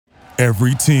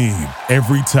Every team,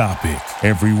 every topic,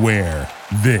 everywhere.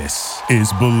 This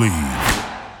is Believe.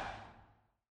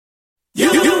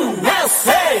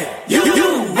 USA!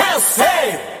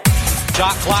 USA!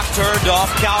 Shot clock turned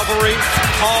off. Calvary.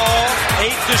 Hall.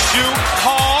 8 to shoot.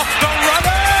 Hall. The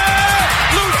runner!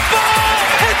 Loose ball!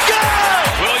 It's good!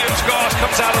 Williams Goss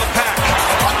comes out of the pack.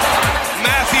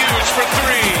 Matthews for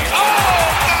 3. Oh,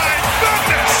 my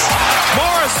goodness!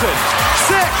 Morrison.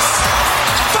 6.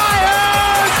 Fires!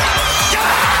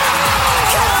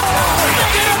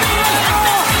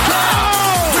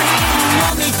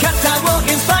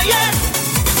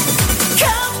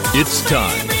 It's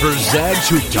time for Zag's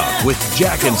Hoop Talk with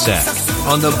Jack and Zag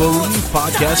on the Believe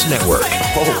Podcast Network.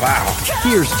 Oh, wow.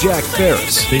 Here's Jack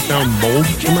Ferris. They found mold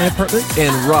in my apartment?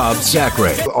 And Rob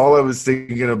Zachary. All I was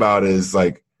thinking about is,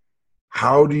 like,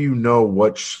 how do you know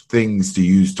which things to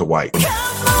use to wipe?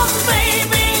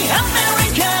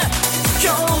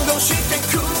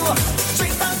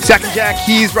 Zach and Jack,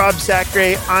 he's Rob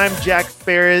Zachary. I'm Jack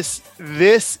Ferris.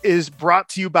 This is brought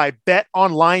to you by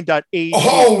betonline.ag.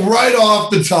 Oh, right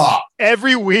off the top.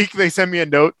 Every week they send me a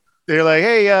note. They're like,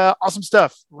 hey, awesome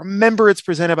stuff. Remember, it's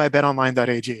presented by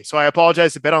betonline.ag. So I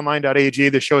apologize to betonline.ag.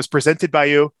 The show is presented by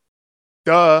you.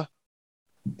 Duh.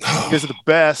 You guys are the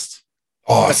best.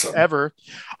 Awesome. Best ever.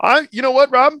 You know what,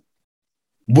 Rob?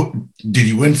 What, did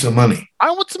you win some money?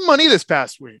 I won some money this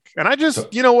past week. And I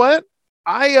just, you know what?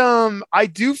 I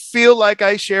do feel like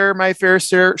I share my fair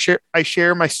share. I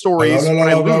share my stories when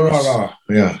I lose.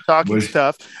 Yeah, talking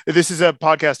stuff. This is a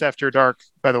podcast after dark,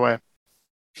 by the way.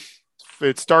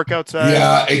 It's dark outside.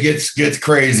 Yeah, it gets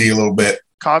crazy a little bit.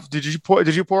 Coffee? Did you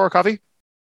pour a coffee?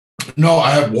 No,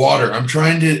 I have water. I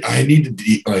need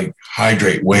to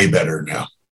hydrate way better now.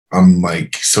 I'm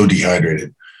like so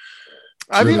dehydrated.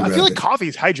 I feel like coffee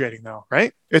is hydrating though,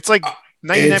 right? It's like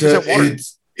 99% water.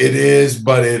 It is,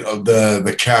 but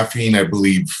the caffeine, I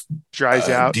believe, dries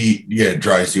you out.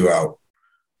 Dries you out.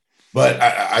 But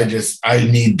I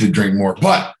need to drink more.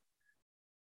 But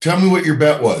tell me what your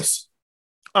bet was.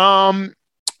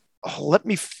 Let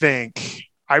me think.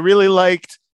 I really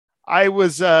liked. I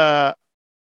was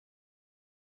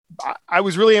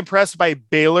really impressed by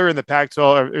Baylor in the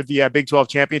Pac-12 or the Big 12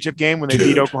 championship game when they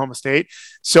beat Oklahoma State.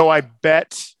 So I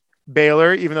bet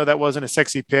Baylor, even though that wasn't a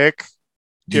sexy pick.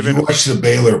 Did you watch the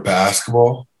Baylor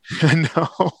basketball? No.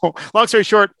 Long story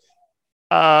short,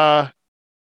 God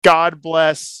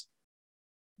bless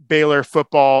Baylor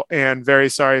football, and very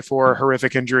sorry for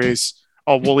horrific injuries.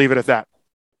 We'll leave it at that.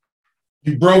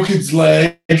 He broke his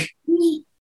leg.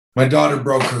 My daughter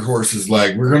broke her horse's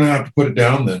leg. We're going to have to put it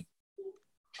down then.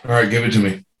 All right, give it to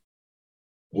me.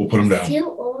 We'll put him down. Too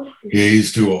old. Yeah,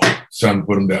 he's too old. It's time to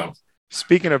put him down.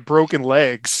 Speaking of broken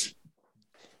legs.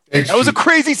 That was a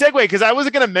crazy segue because I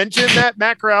wasn't going to mention that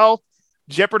Matt Corral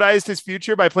jeopardized his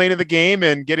future by playing in the game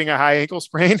and getting a high ankle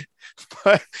sprain,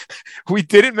 but we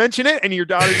didn't mention it. And your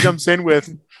daughter jumps in with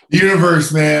the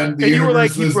universe, man. And you were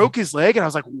like, he broke his leg. And I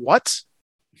was like, what?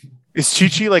 Is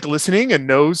Chi-Chi like listening and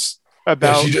knows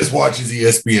about? Yeah, she just watches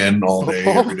ESPN all day,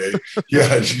 every day.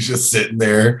 Yeah. She's just sitting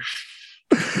there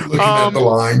looking at the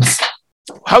lines.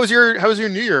 How was your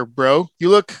New Year, bro? You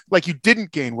look like you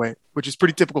didn't gain weight, which is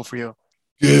pretty typical for you.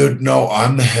 Dude, no,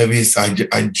 I'm the heaviest. I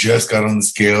just got on the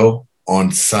scale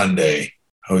on Sunday.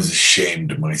 I was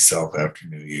ashamed of myself after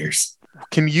New Year's.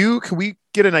 Can we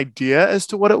get an idea as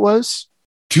to what it was?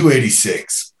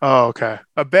 286. Oh, okay.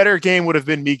 A better game would have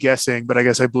been me guessing, but I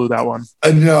guess I blew that one.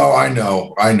 No, I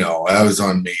know. That was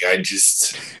on me.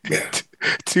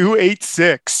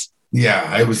 286. Yeah,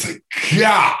 I was like,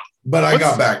 yeah. But I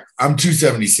got back. I'm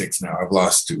 276 now. I've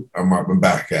lost 2. I'm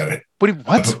back at it.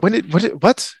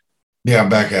 What? Yeah, I'm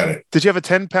back at it. Did you have a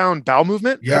 10-pound bowel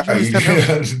movement? Yeah, I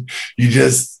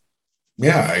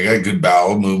got good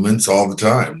bowel movements all the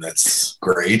time. That's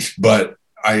great. But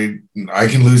I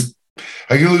can lose 10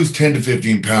 to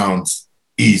 15 pounds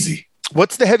easy.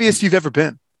 What's the heaviest you've ever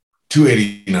been?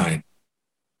 289.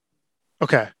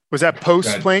 Okay. Was that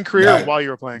post-playing career or while you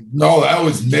were playing? No, that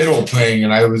was middle playing,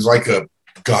 and I was like a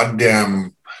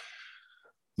goddamn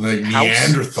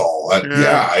Neanderthal. I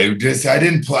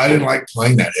didn't like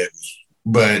playing that heavy.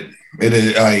 But it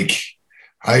is like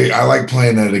I like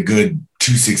playing at a good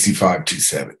 265,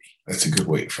 270. That's a good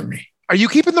weight for me. Are you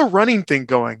keeping the running thing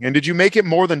going? And did you make it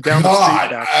more than down the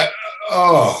street?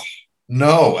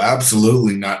 No,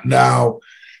 absolutely not. Now,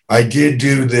 I did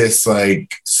do this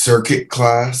like circuit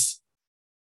class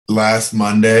last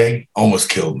Monday. Almost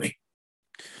killed me.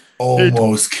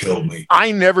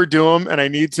 I never do them, and I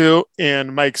need to.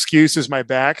 And my excuse is my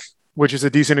back, which is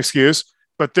a decent excuse.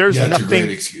 But there's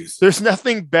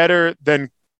nothing better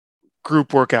than group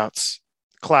workouts,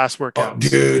 class workouts.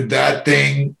 Dude, that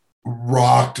thing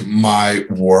rocked my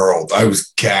world. I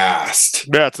was gassed.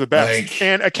 Yeah, it's the best. Like,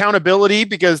 and accountability,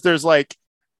 because there's like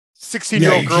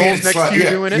 16-year-old girls next to you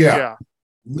doing it. Yeah.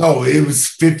 No, it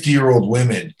was 50-year-old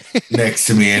women next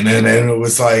to me. And it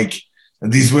was like,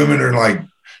 and these women are like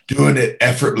doing it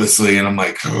effortlessly. And I'm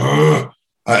like, I'm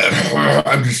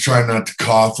just trying not to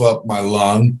cough up my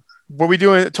lung. Were we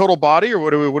doing total body, or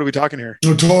what are we talking here?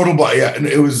 No, total body. Yeah. And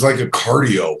it was like a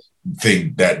cardio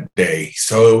thing that day.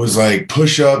 So it was like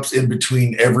push-ups in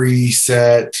between every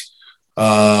set,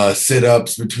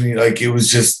 sit-ups between, like, it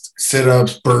was just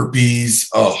sit-ups, burpees.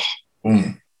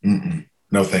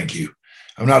 No, thank you.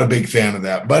 I'm not a big fan of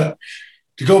that. But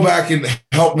to go back and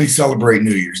help me celebrate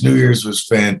New Year's. New Year's was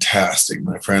fantastic,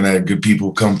 my friend. I had good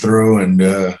people come through, and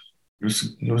it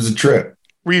was a trip.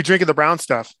 Were you drinking the brown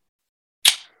stuff?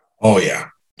 Oh, yeah.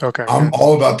 Okay. I'm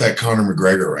all about that Conor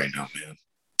McGregor right now, man.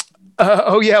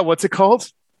 Oh, yeah. What's it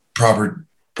called? Proper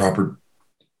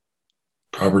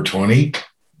 20?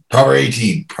 Proper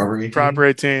 18. Proper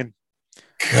 18.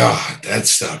 God, that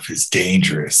stuff is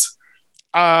dangerous.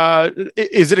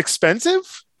 Is it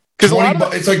expensive? Because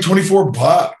it's like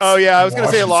 $24. Oh yeah, I was gonna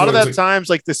say a lot of that times,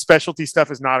 like the specialty stuff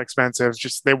is not expensive.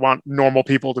 Just they want normal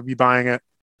people to be buying it.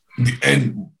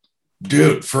 And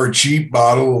dude, for a cheap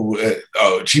bottle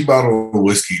of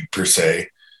whiskey per se,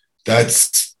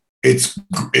 it's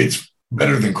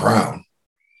better than Crown.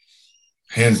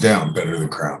 Hands down, better than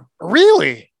Crown.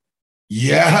 Really?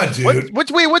 Yeah, dude.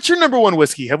 What's your number one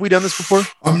whiskey? Have we done this before?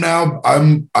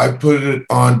 I put it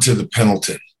onto the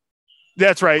Pendleton.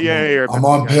 That's right. Yeah. I'm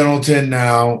on Pendleton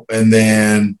now, and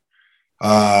then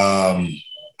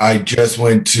I just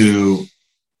went to.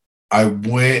 I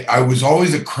was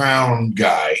always a Crown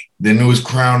guy. Then it was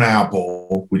Crown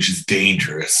Apple, which is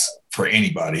dangerous for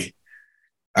anybody.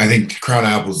 I think Crown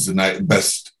Apple is the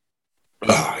best.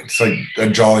 It's like a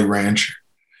Jolly Rancher.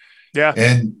 Yeah.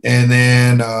 And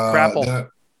then Crapple.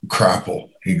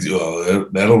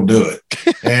 That'll do it.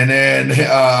 And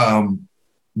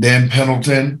then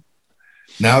Pendleton.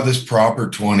 Now this proper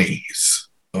 20s.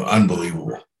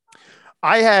 Unbelievable.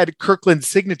 I had Kirkland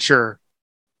Signature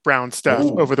brown stuff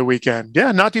over the weekend.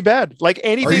 Yeah, not too bad. Like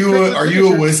anything. Are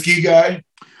you a whiskey guy?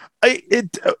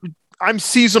 I'm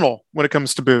seasonal when it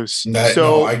comes to booze.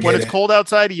 When it's cold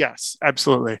outside, yes,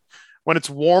 absolutely. When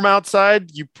it's warm outside,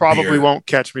 you probably won't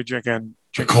catch me drinking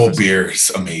cold beer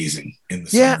is amazing in the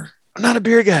summer. I'm not a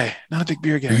beer guy. Not a big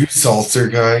beer guy. Are you a seltzer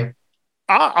guy?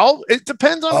 It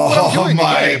depends on what I'm doing.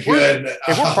 If we're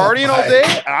partying all day,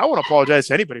 I won't apologize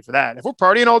to anybody for that. If we're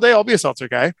partying all day, I'll be a seltzer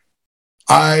guy.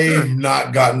 I've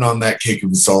not gotten on that kick of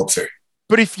the seltzer.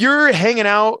 But if you're hanging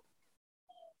out,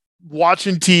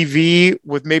 watching TV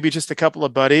with maybe just a couple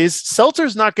of buddies,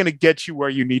 seltzer's not going to get you where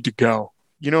you need to go.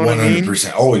 You know what 100%. I mean?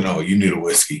 100%. Oh, no, you need a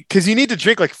whiskey. Because you need to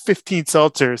drink like 15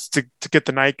 seltzers to get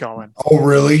the night going. Oh,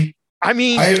 really? I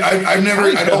mean, I have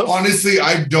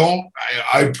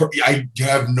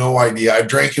no idea. I've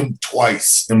drank him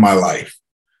twice in my life.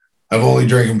 I've only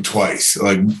drank him twice.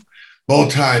 Like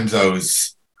both times I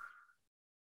was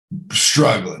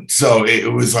struggling. So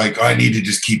it was like, I need to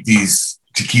just keep these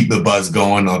to keep the buzz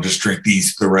going. I'll just drink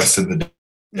these the rest of the day.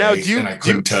 Now, I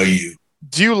couldn't tell you.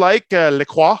 Do you like La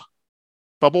Croix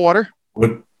bubble water?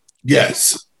 What?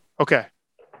 Yes. Okay.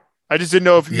 I just didn't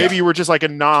know if maybe you were just like a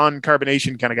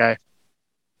non-carbonation kind of guy.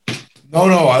 No,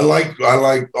 I like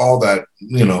all that,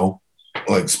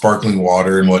 like sparkling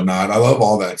water and whatnot. I love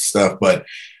all that stuff, but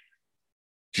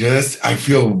I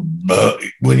feel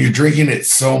when you're drinking it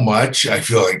so much, I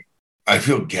feel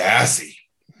gassy.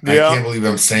 Yeah. I can't believe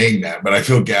I'm saying that, but I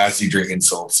feel gassy drinking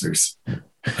seltzers.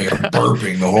 Like I'm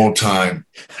burping the whole time.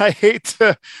 I hate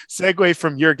to segue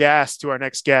from your gas to our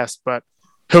next guest, but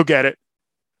he'll get it.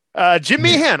 Jim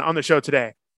Meehan on the show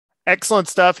today. Excellent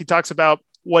stuff. He talks about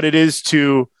what it is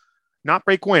to not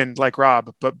break wind like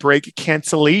Rob, but break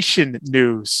cancellation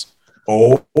news.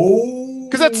 Oh,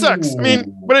 because that sucks. I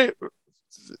mean,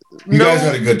 you guys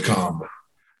had a good combo.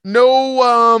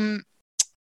 No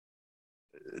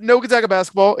Gonzaga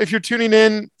basketball. If you're tuning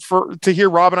in to hear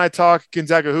Rob and I talk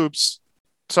Gonzaga hoops,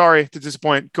 sorry to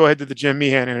disappoint. Go ahead to the Jim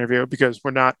Meehan interview because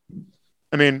we're not.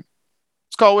 I mean,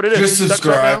 let's call it what it is. Just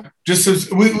subscribe.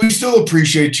 We still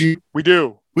appreciate you. We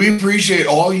do. We appreciate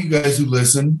all you guys who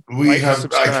listen. We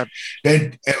exactly.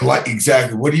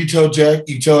 What do you tell Jack?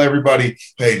 You tell everybody,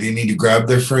 hey, they need to grab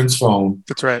their friend's phone.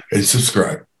 That's right. And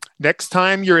subscribe. Next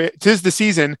time tis the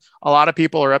season, a lot of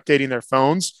people are updating their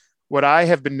phones. What I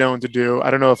have been known to do,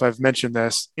 I don't know if I've mentioned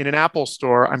this, in an Apple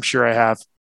store, I'm sure I have.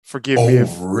 Forgive me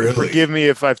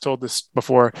if I've told this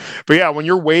before. But yeah, when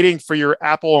you're waiting for your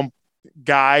Apple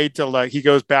guy to he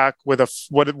goes back with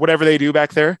whatever they do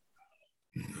back there.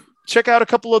 check out a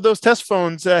couple of those test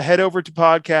phones. Head over to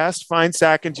podcast, find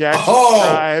Sack and Jack,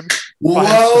 subscribe.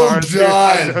 Well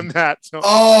done. That. So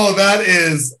that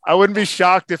is. I wouldn't be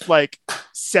shocked if like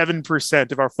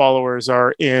 7% of our followers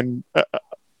are in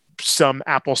some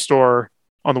Apple store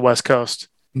on the West Coast.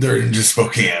 They're in just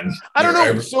Spokane. I don't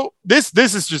know. So this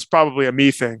is just probably a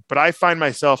me thing, but I find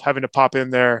myself having to pop in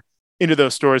there into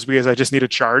those stores because I just need a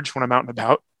charge when I'm out and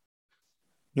about.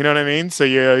 You know what I mean? So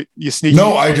you sneak.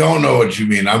 No, I don't know what you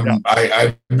mean.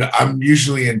 I'm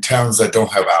usually in towns that don't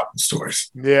have Apple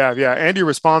stores. Yeah, and you're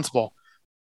responsible.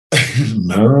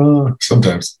 No,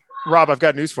 sometimes. Rob, I've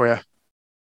got news for you.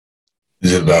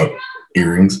 Is it about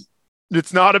earrings?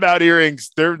 It's not about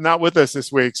earrings. They're not with us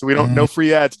this week, so we don't know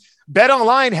free ads. Bet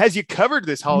Online has you covered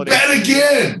this holiday. Bet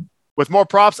again. With more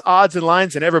props, odds, and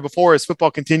lines than ever before as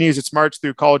football continues its march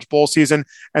through college bowl season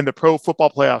and the pro football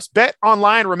playoffs. Bet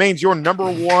Online remains your number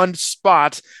one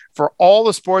spot for all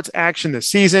the sports action this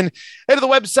season. Head to the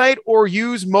website or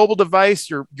use mobile device,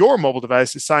 your mobile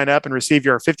device, to sign up and receive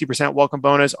your 50% welcome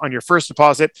bonus on your first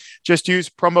deposit. Just use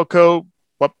promo code.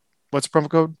 What's the promo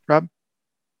code, Rob?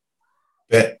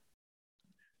 Bet.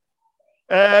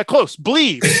 Close.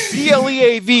 Believe.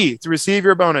 BLEAV to receive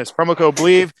your bonus. Promo code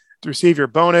Believe to receive your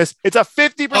bonus. It's a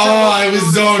 50%. Oh, I was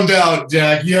zoned out,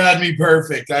 Jack. You had me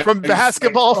perfect. From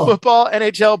basketball, football,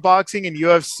 NHL, boxing, and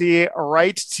UFC,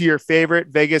 right to your favorite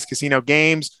Vegas casino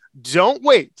games. Don't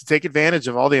wait to take advantage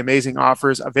of all the amazing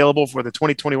offers available for the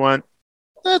 2021,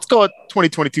 let's call it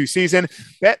 2022 season.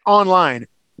 Bet Online,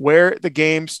 where the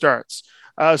game starts.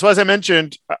 So as I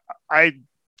mentioned,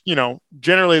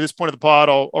 generally at this point of the pod,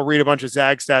 I'll read a bunch of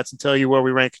Zag stats and tell you where we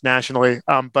rank nationally.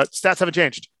 But stats haven't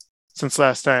changed since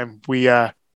last time we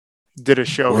did a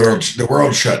show. The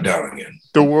world shut down again.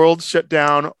 The world shut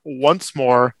down once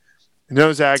more.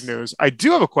 No Zag news. I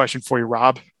do have a question for you,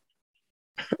 Rob.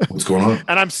 What's going on?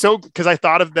 And because I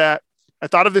thought of that. I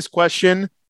thought of this question.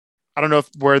 I don't know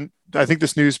I think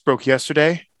this news broke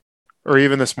yesterday or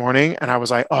even this morning. And I was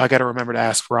like, I got to remember to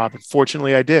ask Rob. And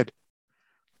fortunately I did.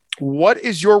 What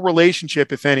is your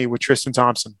relationship, if any, with Tristan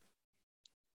Thompson?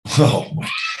 Oh,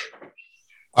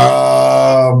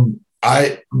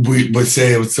 we would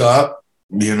say what's up.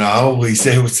 We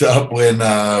say what's up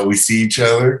when we see each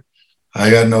other.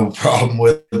 I got no problem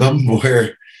with them.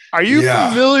 Are you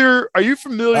familiar? Are you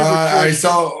familiar? With I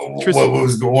saw Tristan? What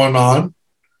was going on.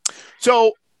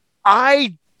 So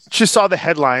I just saw the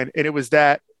headline, and it was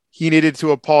that he needed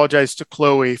to apologize to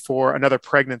Chloe for another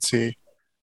pregnancy.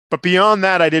 But beyond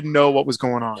that, I didn't know what was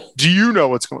going on. Do you know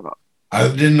what's going on? I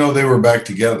didn't know they were back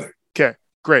together. Okay,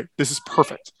 great. This is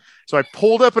perfect. So I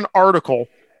pulled up an article,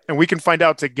 and we can find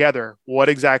out together what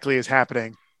exactly is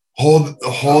happening. Hold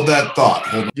that thought.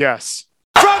 Hold on. Yes.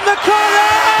 From the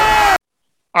corner!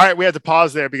 All right, we had to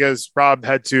pause there because Rob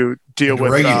had to deal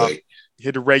with regulate. He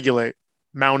had to regulate,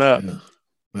 mount up.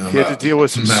 Yeah. He had to deal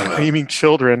with some screaming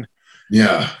children.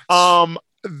 Yeah.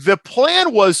 The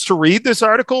plan was to read this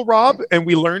article, Rob, and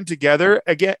we learned together.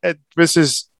 Again, this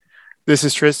is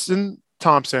Tristan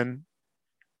Thompson,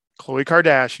 Khloe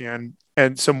Kardashian,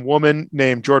 and some woman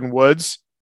named Jordan Woods.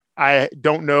 I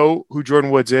don't know who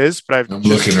Jordan Woods is, but I'm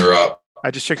looking her up.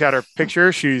 I just checked out her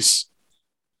picture. She's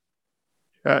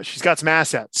got some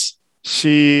assets.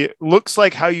 She looks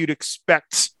like how you'd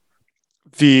expect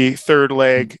the third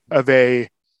leg of a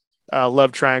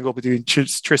love triangle between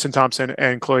Tristan Thompson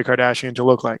and Khloe Kardashian to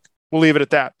look like. We'll leave it at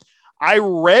that. I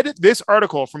read this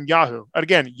article from Yahoo.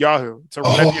 Again, Yahoo. It's a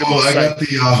reputable site. I got the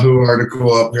Yahoo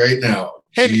article up right now.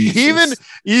 And even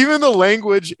the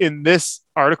language in this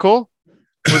article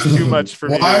was too much for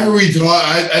me. Why are we talking?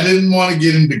 I didn't want to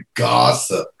get into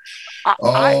gossip.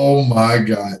 My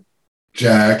God.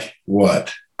 Jack,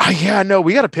 what? No,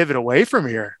 we got to pivot away from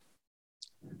here.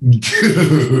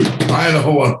 Dude, I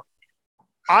don't want.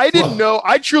 I didn't know.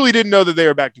 I truly didn't know that they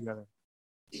were back together.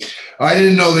 I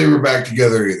didn't know they were back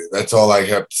together either. That's all I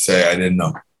have to say. I didn't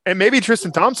know. And maybe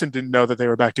Tristan Thompson didn't know that they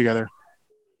were back together.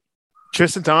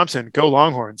 Tristan Thompson, go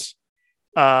Longhorns.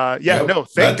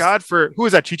 Thank God for who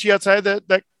was that? Chi-Chi outside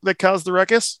that caused the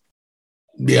ruckus?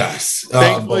 Yes.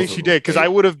 Thankfully she did, because I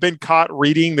would have been caught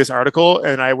reading this article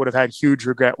and I would have had huge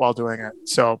regret while doing it.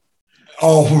 So.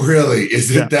 Oh, really?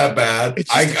 Is it that bad?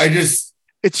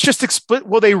 It's just explicit.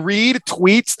 Well, they read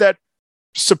tweets that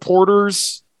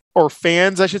supporters or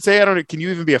fans, I should say. I don't know. Can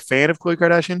you even be a fan of Khloe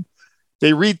Kardashian?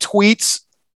 They read tweets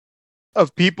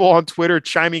of people on Twitter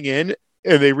chiming in,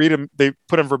 and they read them. They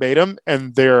put them verbatim,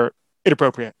 and they're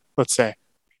inappropriate. Let's say.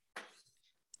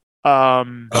 Oh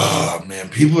man,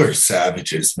 people are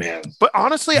savages, man. But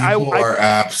honestly, people are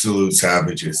absolute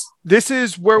savages. This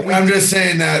is where I'm just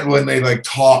saying that when they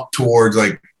talk towards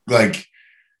like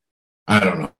I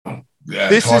don't know.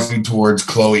 talking towards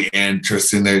Chloe and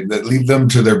Tristan. That leave them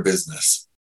to their business.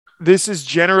 This is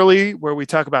generally where we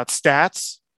talk about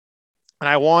stats, and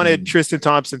I wanted Tristan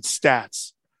Thompson's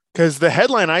stats because the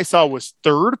headline I saw was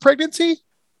third pregnancy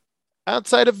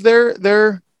outside of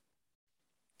their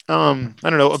I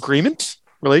don't know, agreement,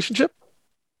 relationship.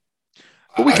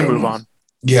 But we can move on.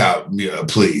 Yeah,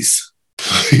 please.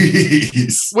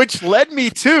 Please. Which led me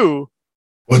to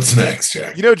what's next,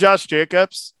 Jack? You know Josh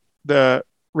Jacobs, the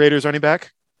Raiders running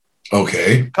back?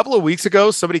 Okay. A couple of weeks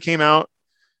ago, somebody came out.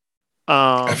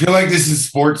 I feel like this is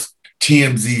sports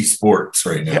TMZ sports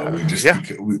right now.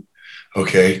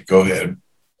 Okay, go ahead.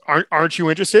 Aren't you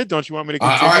interested? Don't you want me to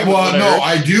continue? All right, well, no,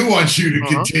 I do want you to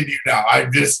continue now.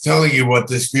 I'm just telling you what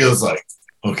this feels like.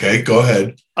 Okay, go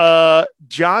ahead.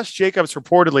 Josh Jacobs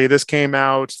reportedly, this came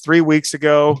out 3 weeks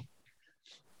ago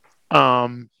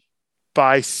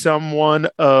by someone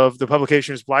of the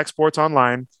publication's Black Sports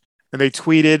Online, and they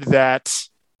tweeted that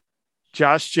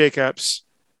Josh Jacobs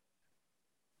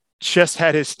just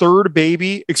had his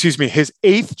his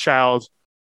eighth child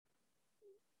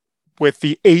with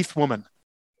the eighth woman.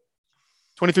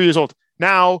 23 years old.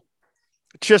 Now,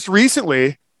 just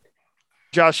recently,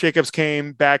 Josh Jacobs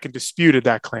came back and disputed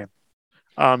that claim.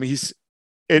 In fact,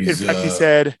 he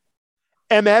said,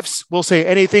 MFs will say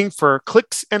anything for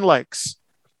clicks and likes.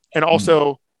 And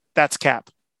also, that's cap.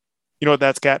 You know what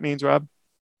that's cap means, Rob?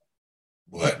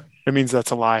 What? It means that's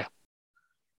a lie.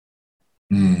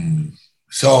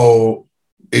 So,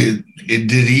 did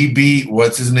he beat,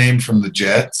 what's his name from the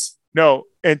Jets? No,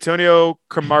 Antonio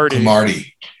Cromartie.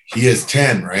 Cromartie. He is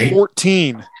 10, right?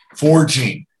 14.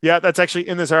 Yeah, that's actually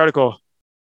in this article.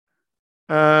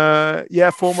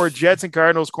 Former Jets and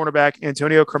Cardinals cornerback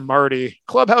Antonio Cromartie,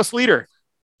 clubhouse leader.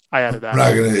 I added that.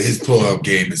 His pull-up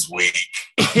game is weak.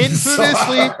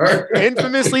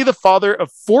 Infamously the father of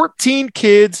 14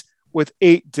 kids with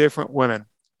 8 different women.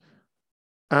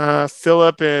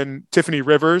 Philip and Tiffany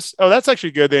Rivers. Oh, that's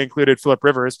actually good. They included Philip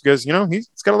Rivers because, he's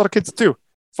got a lot of kids too.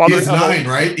 He is 9,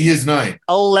 right? He is 9.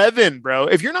 11, bro.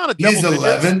 If you're not a double digits,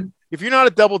 11. If you're not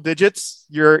at double digits,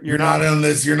 you're not on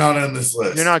this. You're not on this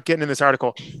list. You're not getting in this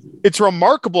article. It's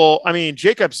remarkable. I mean,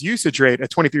 Jacob's usage rate at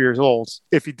 23 years old,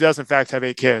 if he does in fact have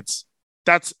 8 kids,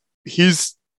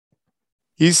 he's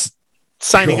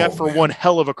signing up for one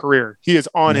hell of a career. He is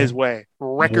on his way.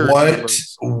 Record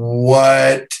numbers.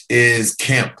 What is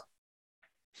Kemp?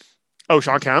 Oh,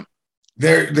 Sean Kemp.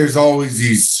 There's always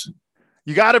these.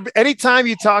 You got to, anytime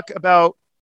you talk about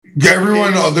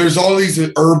there's all these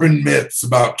urban myths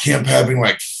about Kemp having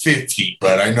like 50,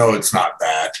 but I know it's not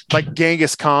that. Like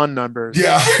Genghis Khan numbers.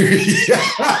 Yeah.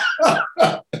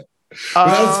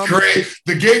 That's great.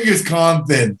 The Genghis Khan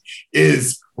thing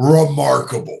is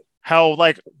remarkable. How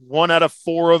like 1 out of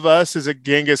 4 of us is a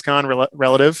Genghis Khan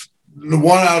relative.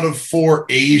 1 out of 4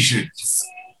 Asians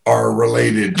are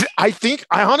related. I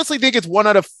honestly think it's 1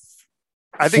 out of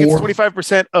it's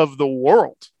 25% of the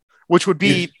world, which would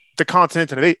be the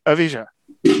continent of Asia.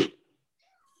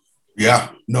 Yeah.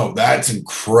 No, that's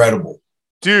incredible.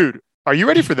 Dude, are you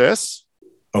ready for this?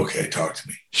 Okay, talk to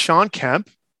me. Sean Kemp.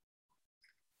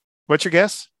 What's your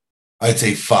guess? I'd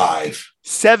say 5.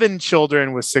 7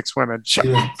 children with 6 women.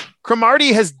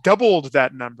 Cromartie has doubled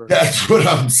that number. That's what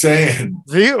I'm saying.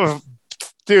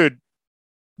 Dude,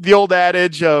 the old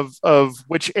adage of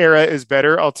which era is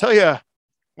better, I'll tell you,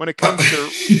 when it comes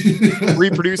to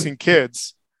reproducing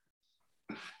kids,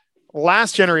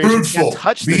 last generation can't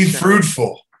touch this. Be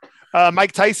fruitful.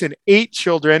 Mike Tyson, 8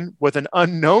 children with an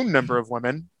unknown number of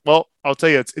women. Well, I'll tell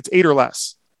you, it's 8 or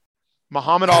less.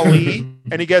 Muhammad Ali,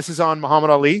 any guesses on Muhammad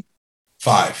Ali?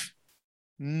 5.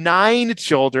 9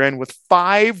 children with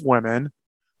 5 women.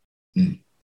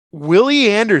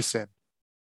 Willie Anderson,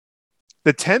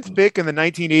 the 10th pick in the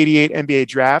 1988 NBA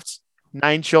draft,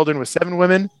 9 children with 7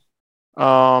 women.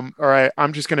 All right,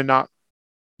 I'm just going to not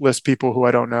list people who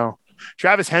I don't know.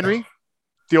 Travis Henry,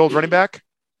 the old running back,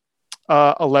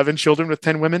 11 children with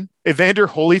 10 women. Evander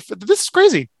Holyfield, this is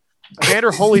crazy.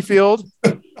 Evander Holyfield,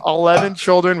 11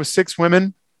 children with 6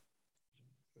 women.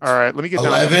 All right, let me get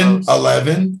down.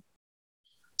 11.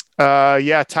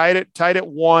 Yeah, tied at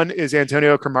 1 is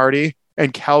Antonio Cromartie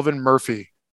and Calvin Murphy,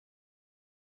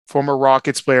 former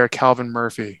Rockets player Calvin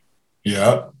Murphy.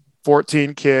 Yeah.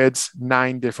 14 kids,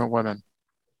 9 different women.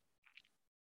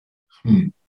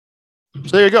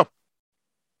 So there you go.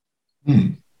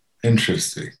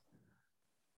 Interesting.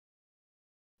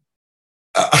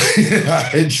 I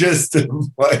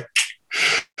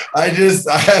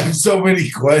have so many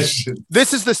questions.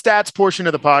 This is the stats portion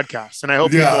of the podcast, and I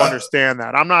hope people understand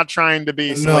that. I'm not trying to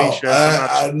be salacious.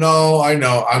 No, I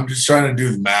know. I'm just trying to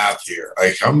do the math here.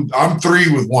 Like I'm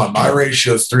 3 with 1. My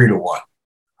ratio is 3 to 1.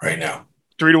 right now.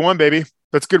 3-1, baby.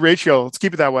 That's a good ratio. Let's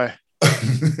keep it that way.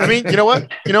 I mean, you know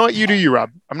what? You do you,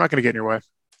 Rob. I'm not going to get in your way.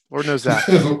 Lord knows that.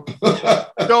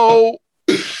 So,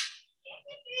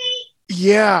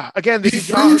 yeah. Again, be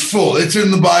fruitful. It's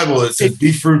in the Bible. It says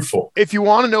be fruitful. If you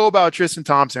want to know about Tristan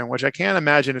Thompson, which I can't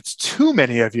imagine it's too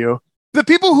many of you, the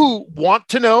people who want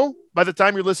to know, by the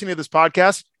time you're listening to this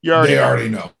podcast, they already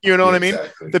know. You know what I mean?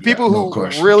 Exactly. The people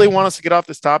who really want us to get off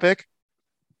this topic,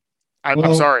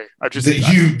 I'm sorry.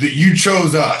 You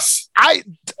chose us.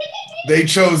 They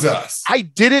chose us. I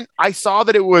didn't. I saw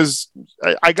that it was.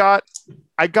 I got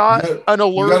an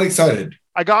alert. You got excited.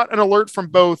 I got an alert from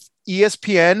both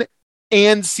ESPN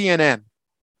and CNN.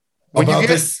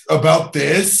 About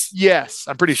this? Yes,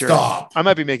 I'm pretty sure. Stop. I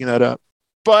might be making that up.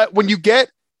 But when you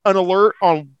get an alert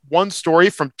on one story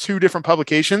from two different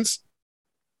publications,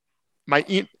 my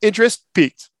interest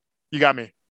peaked. You got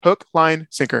me. Hook, line,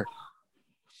 sinker.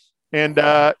 And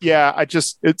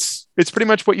it's pretty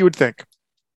much what you would think.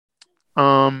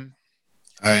 I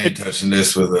ain't touching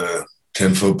this with a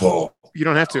 10-foot pole. You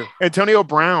don't have to. Antonio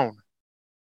Brown.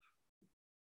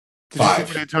 Did 5. you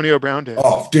see what Antonio Brown did?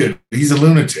 Oh, dude, he's a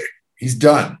lunatic. He's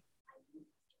done.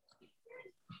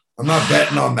 I'm not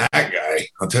betting on that guy.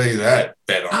 I'll tell you that.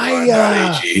 Bet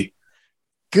on AG.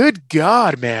 Good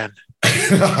God, man.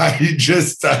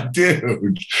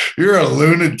 Dude, you're a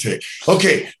lunatic.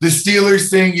 Okay, the Steelers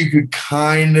thing, you could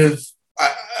kind of,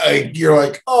 you're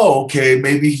like, oh, okay,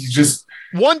 maybe he just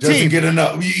one team get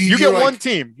enough. You get like, one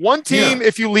team. Yeah.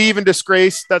 If you leave in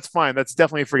disgrace, that's fine. That's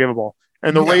definitely forgivable.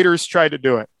 And the Raiders tried to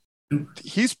do it.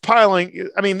 He's piling.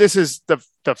 I mean, this is the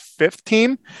 5th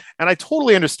team, and I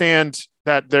totally understand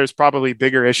that there's probably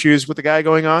bigger issues with the guy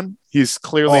going on. He's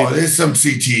clearly there's some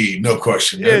CTE, no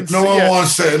question. No one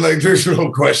wants to there's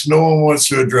no question. No one wants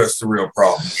to address the real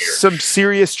problem here. Some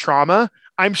serious trauma.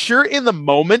 I'm sure in the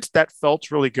moment that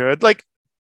felt really good. Like,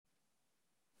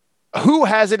 who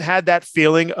hasn't had that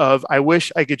feeling of, I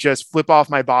wish I could just flip off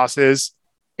my bosses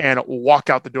and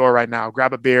walk out the door right now,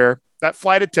 grab a beer. That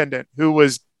flight attendant who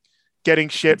was getting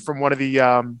shit from one of the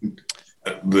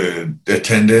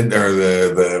attendant or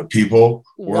the people,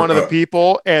 one of the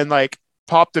people, and like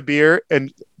popped a beer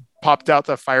and popped out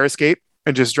the fire escape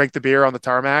and just drank the beer on the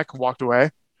tarmac and walked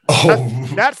away.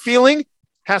 That feeling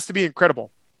has to be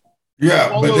incredible. Yeah,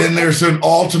 but then there's an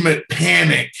ultimate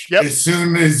panic as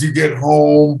soon as you get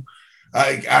home,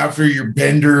 like after your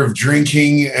bender of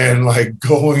drinking and like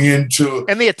going into,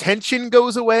 and the attention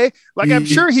goes away. Like, I'm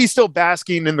sure he's still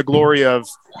basking in the glory of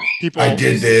people. I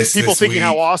did this. People thinking week.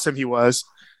 How awesome he was,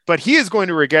 but he is going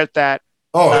to regret that.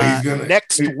 He's gonna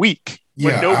next week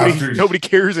when nobody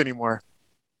cares anymore.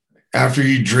 After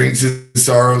he drinks his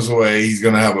sorrows away, he's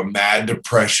gonna have a mad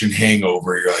depression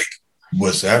hangover. You're like,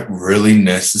 was that really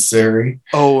necessary?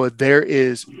 Oh, there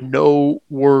is no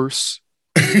worse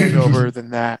hangover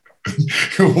than that.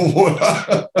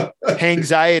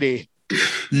 Anxiety.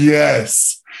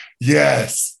 Yes,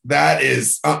 that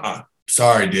is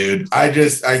sorry, dude. I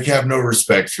have no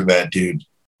respect for that dude.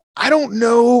 I don't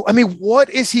know. I mean, what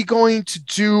is he going to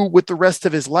do with the rest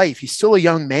of his life? He's still a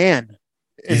young man.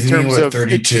 In terms of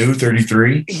 32,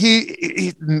 33?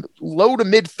 He low to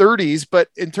mid 30s, but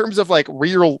in terms of like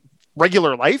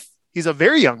regular life, he's a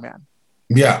very young man.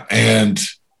 Yeah, and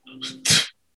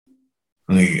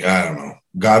I don't know.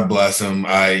 God bless him.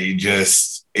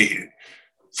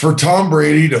 For Tom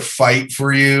Brady to fight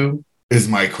for you is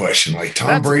my question. Like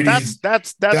Tom Brady,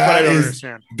 that's what I don't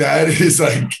understand. That is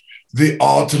like the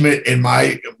ultimate, in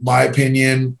my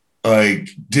opinion, like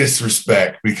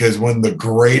disrespect, because when the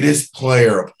greatest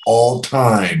player of all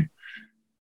time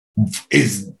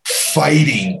is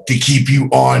fighting to keep you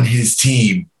on his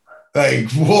team,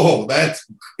 like, whoa, that's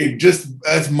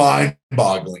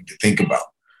mind-boggling to think about.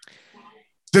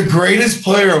 The greatest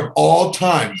player of all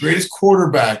time, greatest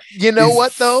quarterback. You know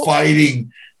what, though?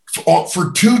 Fighting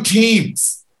for two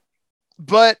teams.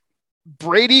 But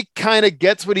Brady kind of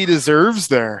gets what he deserves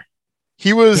there.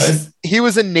 He was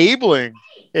enabling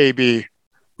AB.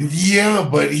 Yeah,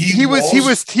 but he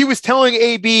was telling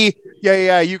AB,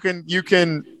 you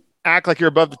can act like you're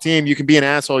above the team. You can be an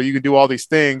asshole. You can do all these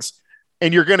things,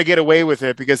 and you're going to get away with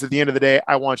it because at the end of the day,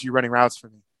 I want you running routes for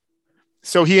me.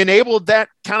 So he enabled that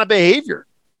kind of behavior.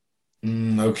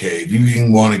 Okay, you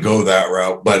can want to go that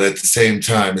route, but at the same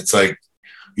time, it's like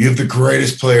you have the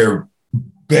greatest player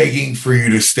begging for you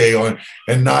to stay on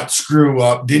and not screw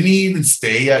up. Didn't he even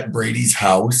stay at Brady's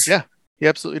house? Yeah, he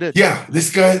absolutely did. Yeah, this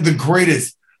guy, the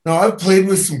greatest. Now, I've played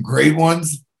with some great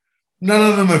ones. None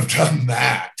of them have done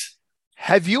that.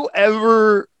 Have you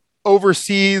ever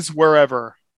overseas,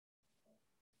 wherever,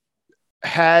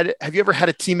 have you ever had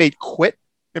a teammate quit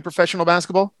in professional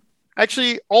basketball?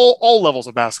 Actually, all levels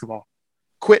of basketball.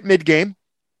 Quit mid-game.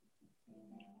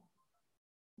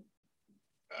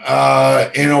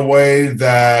 In a way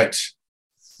that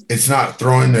it's not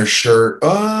throwing their shirt.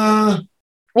 Well,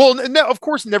 no, of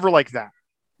course, never like that.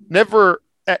 Never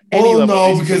at any level.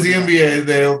 No, because the NBA,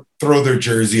 they'll throw their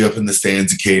jersey up in the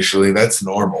stands occasionally. That's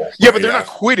normal. Yeah, right? But they're not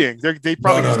quitting. They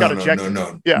probably just got ejected.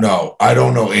 No, I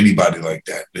don't know anybody like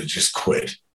that that just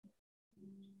quit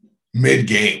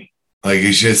mid-game. Like,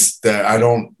 it's just that I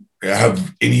don't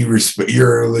have any respect.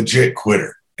 You're a legit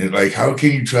quitter. And like, how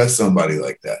can you trust somebody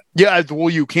like that? Yeah, well,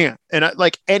 you can't. And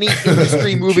like any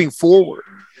industry moving forward,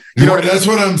 you know, that's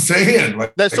what I'm saying.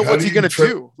 Like, so what's he going to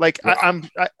do? Like,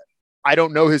 I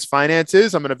don't know his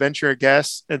finances. I'm going to venture a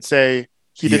guess and say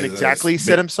he didn't exactly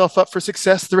set himself up for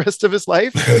success the rest of his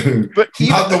life. But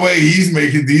not the way he's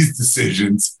making these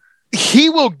decisions. He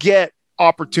will get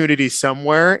opportunity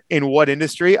somewhere. In what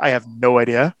industry? I have no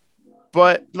idea.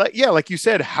 But like you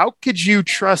said, how could you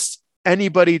trust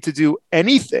anybody to do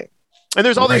anything? And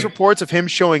there's all these reports of him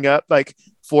showing up like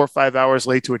 4 or 5 hours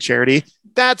late to a charity.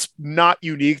 That's not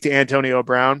unique to Antonio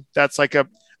Brown. That's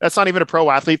not even a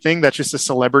pro athlete thing. That's just a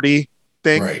celebrity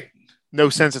thing. Right. No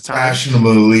sense of time.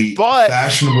 Fashionably late. But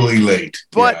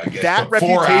that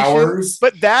reputation, 4 hours.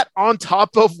 But that on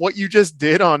top of what you just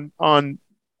did on an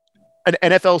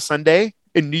NFL Sunday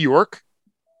in New York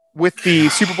with the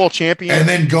Super Bowl champion, and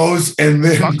then goes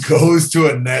to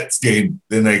a Nets game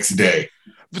the next day.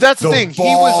 But that's the thing. He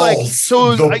was like,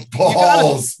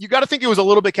 you got to think it was a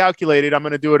little bit calculated. I'm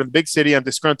going to do it in a big city. I'm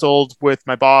disgruntled with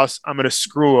my boss. I'm going to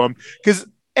screw him. Because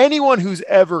anyone who's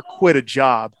ever quit a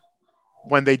job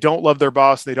when they don't love their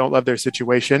boss, they don't love their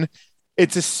situation,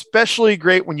 it's especially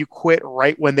great when you quit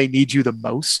right when they need you the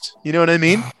most. You know what I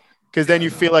mean? Because then you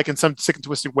feel like in some sick and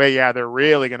twisted way, they're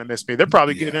really going to miss me. They're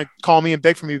probably going to call me and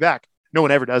beg for me back. No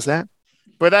one ever does that.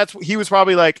 But he was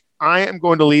probably like, I am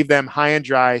going to leave them high and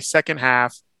dry second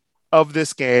half of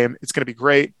this game. It's going to be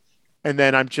great. And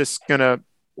then I'm just going to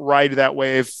ride that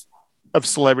wave of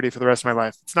celebrity for the rest of my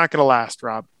life. It's not going to last,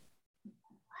 Rob.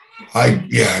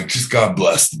 Just God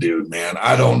bless the dude, man.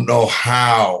 I don't know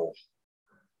how.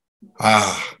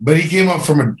 But he came up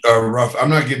from a rough. I'm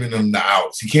not giving him the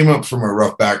outs. He came up from a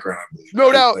rough background, I believe.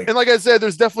 No doubt. And like I said,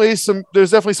 there's definitely some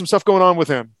stuff going on with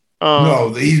him.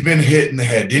 No, he's been hit in the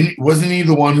head. Wasn't he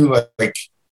the one who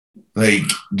like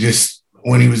just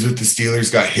when he was with the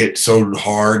Steelers got hit so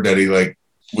hard that he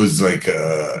was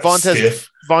stiff?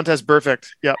 Vontaze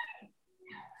Perfect. Yep.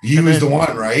 He was the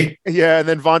one, right? Yeah, and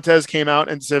then Vontaze came out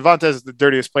and said Vontaze is the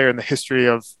dirtiest player in the history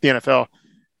of the NFL.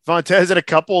 Vontaze and a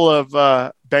couple of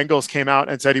Bengals came out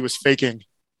and said he was faking.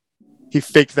 He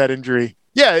faked that injury.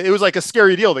 Yeah, it was like a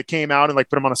scary deal. They came out and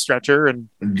put him on a stretcher, and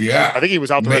I think he was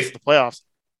out the rest of the playoffs.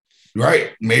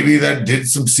 Right. Maybe that did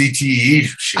some CTE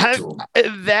shit to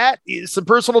him. That is some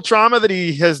personal trauma that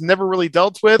he has never really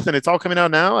dealt with, and it's all coming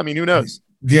out now. I mean, who knows?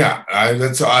 Yeah,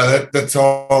 that's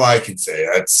all I can say.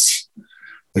 That's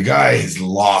the guy has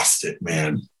lost it,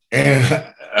 man. And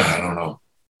I don't know.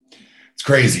 It's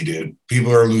crazy, dude.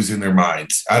 People are losing their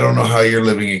minds. I don't know how you're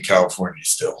living in California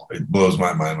still. It blows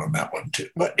my mind on that one, too.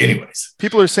 But anyways.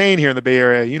 People are saying here in the Bay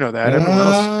Area, you know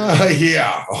that.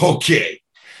 Yeah, okay.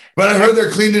 But I heard they're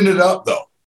cleaning it up, though.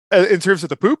 In terms of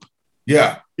the poop?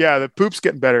 Yeah. Yeah, the poop's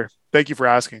getting better. Thank you for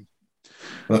asking.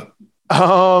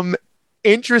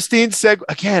 Interesting segue.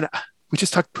 Again, we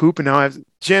just talked poop, and now I have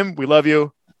Jim, we love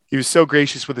you. He was so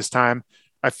gracious with his time.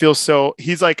 I feel so.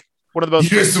 He's like one of the most.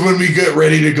 Just when we get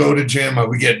ready to go to Jim,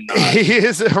 we get nuts. He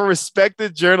is a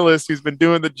respected journalist who's been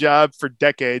doing the job for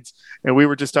decades, and we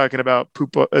were just talking about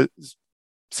poop, San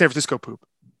Francisco poop.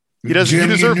 He doesn't. Jim,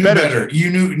 he deserved better. You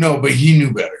knew but he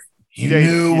knew better. He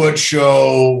knew what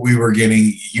show we were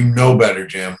getting. You know better,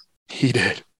 Jim. He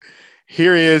did.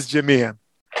 Here he is, Jim Meehan.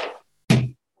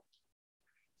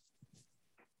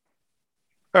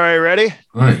 All right, ready?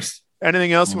 Nice.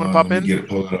 Anything else you want to pop in? Get it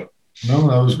pulled up. No,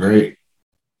 that was great.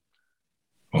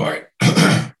 All right.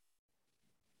 All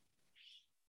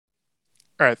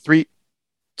right. 3,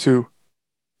 2,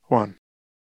 1.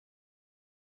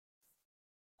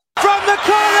 From the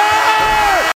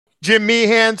corner! Jim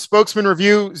Meehan, Spokesman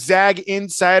Review, Zag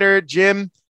Insider.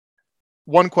 Jim,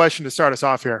 one question to start us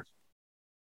off here.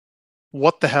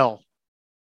 What the hell?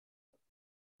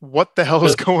 What the hell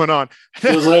is going on?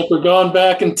 Feels like we're going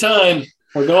back in time.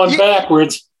 We're going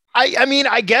backwards. I mean,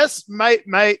 I guess my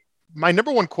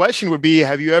number one question would be,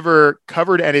 have you ever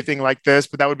covered anything like this?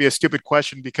 But that would be a stupid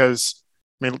question because,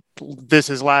 I mean, this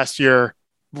is last year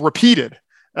repeated,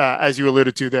 as you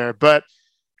alluded to there. But,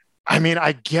 I mean,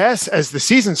 I guess as the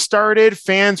season started,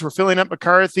 fans were filling up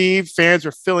McCarthy. Fans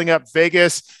were filling up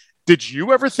Vegas. Did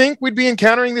you ever think we'd be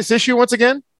encountering this issue once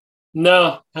again?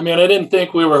 No, I mean, I didn't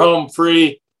think we were home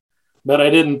free, but I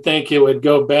didn't think it would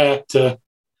go back to,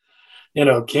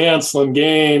 canceling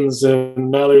games.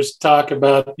 And now there's talk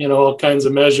about, all kinds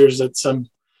of measures at some,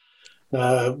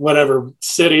 whatever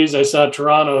cities. I saw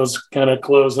Toronto's kind of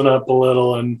closing up a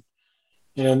little,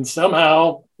 and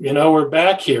somehow, we're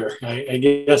back here. I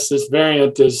guess this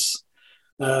variant is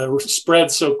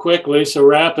spread so quickly, so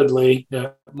rapidly,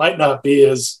 might not be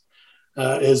as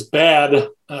bad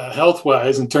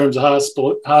health-wise in terms of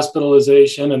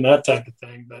hospitalization and that type of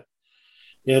thing, but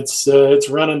it's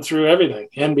running through everything.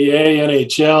 NBA,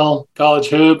 NHL, college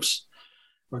hoops.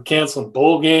 We're canceling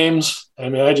bowl games. I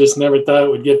mean, I just never thought it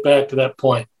would get back to that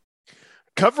point.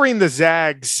 Covering the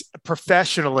Zags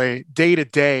professionally, day to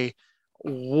day,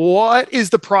 what is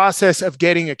the process of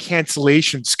getting a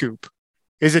cancellation scoop?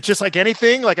 Is it just like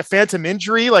anything, like a phantom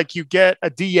injury, like you get a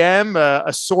DM,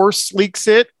 a source leaks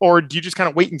it, or do you just kind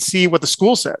of wait and see what the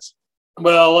school says?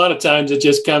 Well, a lot of times it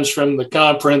just comes from the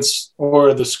conference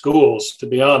or the schools, to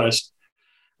be honest.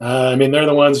 I mean, they're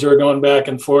the ones who are going back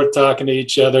and forth talking to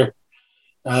each other.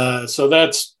 So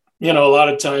that's, a lot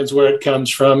of times where it comes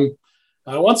from.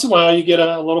 Once in a while, you get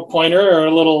a little pointer or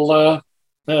a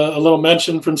little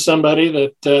mention from somebody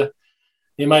that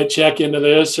you might check into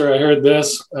this, or I heard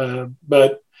this.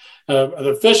 But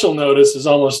the official notice is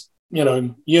almost,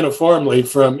 uniformly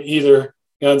from either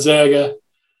Gonzaga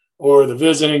or the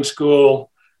visiting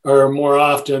school, or more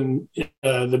often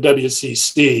the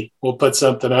WCC will put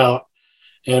something out.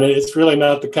 And it's really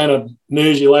not the kind of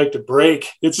news you like to break.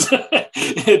 It's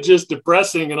just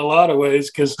depressing in a lot of ways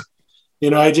because,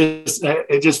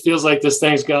 it just feels like this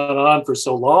thing's gone on for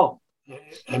so long.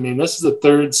 I mean, this is the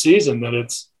third season that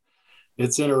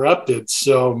it's interrupted.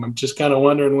 So I'm just kind of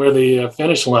wondering where the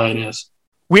finish line is.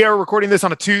 We are recording this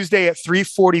on a Tuesday at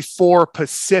 3:44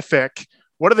 Pacific.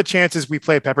 What are the chances we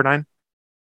play Pepperdine?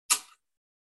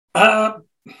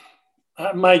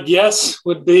 My guess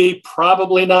would be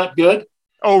probably not good.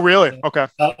 Oh, really? Okay.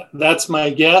 That's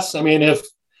my guess. I mean, if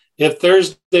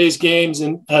Thursday's games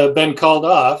have been called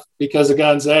off because of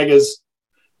Gonzaga's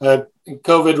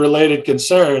COVID-related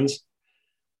concerns,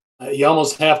 you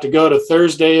almost have to go to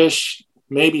Thursday-ish,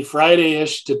 maybe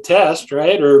Friday-ish to test,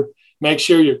 right? Or make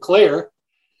sure you're clear.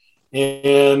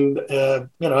 And,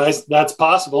 that's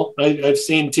possible. I've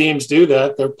seen teams do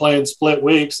that. They're playing split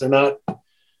weeks. They're not,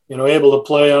 able to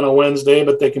play on a Wednesday,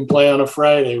 but they can play on a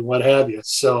Friday, what have you.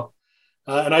 So,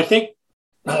 and I think,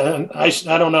 I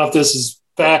don't know if this is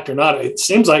fact or not. It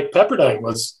seems like Pepperdine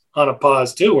was on a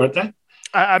pause too, weren't they?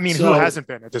 I mean, who hasn't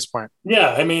been at this point? Yeah.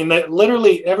 I mean,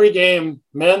 literally every game,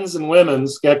 men's and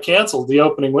women's, got canceled the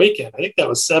opening weekend. I think that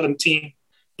was 17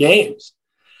 games.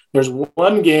 There's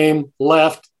one game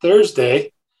left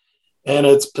Thursday, and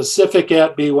it's Pacific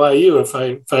at BYU,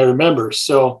 if I remember.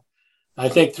 So I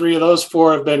think 3 of those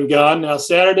 4 have been gone. Now,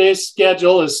 Saturday's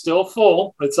schedule is still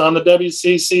full. It's on the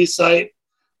WCC site,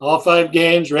 all 5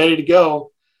 games ready to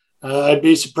go. I'd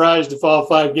be surprised if all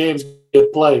 5 games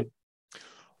get played.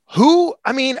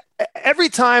 Every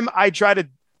time I try to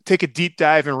take a deep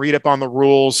dive and read up on the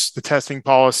rules, the testing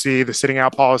policy, the sitting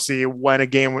out policy, when a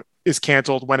game is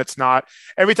canceled, when it's not,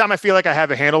 every time I feel like I have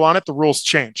a handle on it, the rules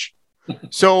change.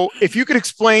 So if you could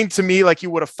explain to me, like you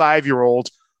would a 5-year-old,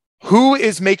 who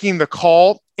is making the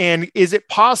call? And is it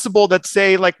possible that,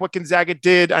 say, like what Gonzaga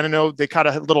did, I don't know, they caught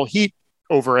a little heat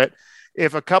over it.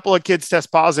 If a couple of kids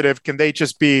test positive, can they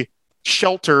just be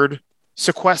sheltered,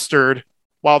 sequestered,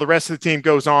 while the rest of the team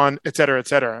goes on, et cetera, et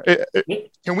cetera?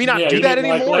 Can we not do that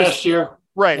anymore? Like last year.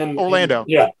 Right, Orlando.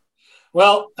 Yeah.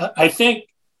 Well, I think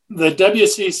the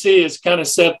WCC has kind of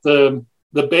set the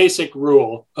basic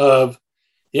rule of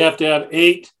you have to have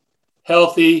 8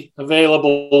 healthy,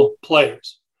 available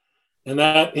players. And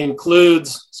that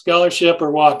includes scholarship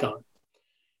or walk-on.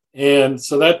 And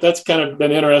so that's kind of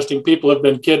been interesting. People have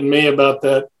been kidding me about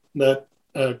that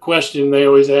question they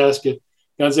always ask if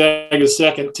Gonzaga's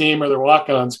second team or their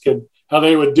walk-ons how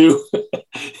they would do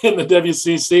in the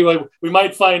WCC. Well, we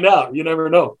might find out. You never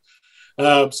know.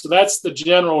 So that's the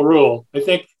general rule. I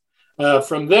think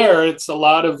from there, it's a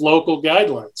lot of local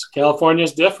guidelines. California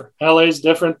is different. LA is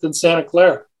different than Santa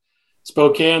Clara.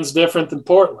 Spokane's different than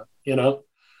Portland,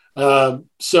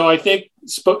 So I think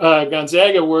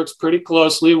Gonzaga works pretty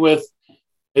closely with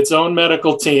its own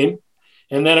medical team,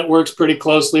 and then it works pretty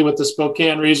closely with the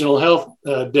Spokane Regional Health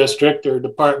District or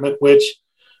Department, which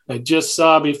I just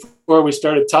saw before we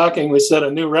started talking. We set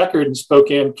a new record in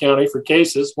Spokane County for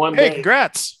cases. Hey,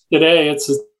 congrats! Today, it's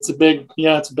a big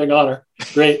honor.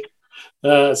 Great,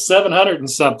 700 and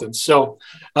something. So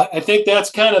I think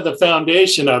that's kind of the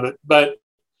foundation of it. But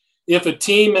if a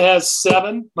team has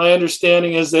 7, my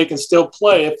understanding is they can still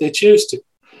play if they choose to.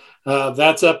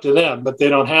 That's up to them, but they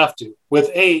don't have to. With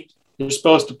 8, you're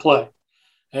supposed to play.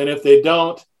 And if they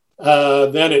don't,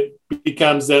 then it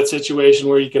becomes that situation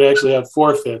where you could actually have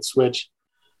forfeits, which,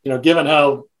 given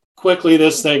how quickly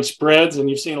this thing spreads, and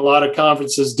you've seen a lot of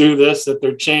conferences do this, that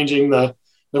they're changing the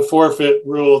forfeit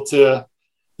rule to,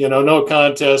 no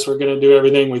contest. We're going to do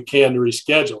everything we can to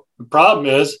reschedule. The problem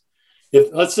is,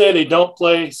 if let's say they don't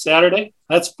play Saturday,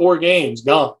 that's 4 games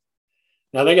gone.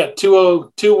 Now they got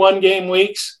 2 one-game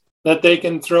weeks that they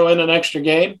can throw in an extra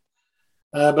game.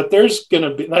 But there's going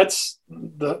to be, that's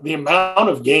the amount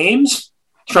of games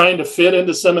trying to fit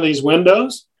into some of these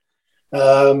windows.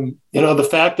 The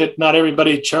fact that not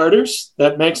everybody charters,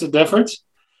 that makes a difference.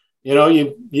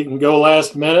 You can go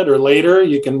last minute or later,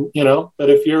 you can, but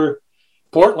if you're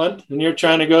Portland and you're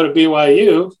trying to go to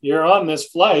BYU, you're on this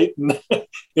flight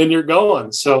and you're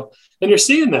going. So, and you're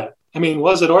seeing that. I mean,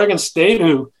 was it Oregon State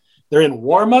who they're in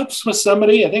warmups with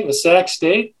somebody? I think it was Sac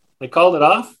State. They called it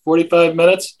off 45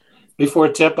 minutes before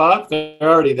tip off. They're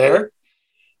already there.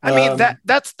 I mean,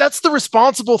 that's the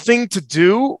responsible thing to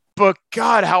do, but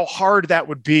God, how hard that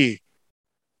would be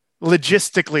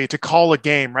logistically to call a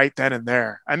game right then and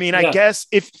there. I mean, I guess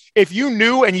if you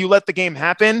knew and you let the game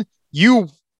happen,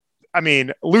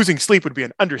 losing sleep would be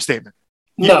an understatement.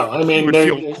 No, I mean,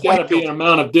 there's got to be an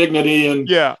amount of dignity and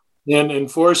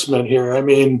enforcement here. I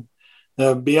mean,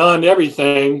 beyond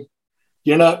everything,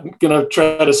 you're not going to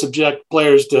try to subject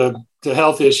players to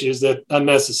health issues that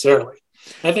unnecessarily.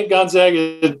 I think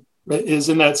Gonzaga is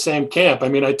in that same camp. I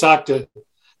mean, I talked to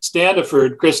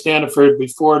Chris Standiford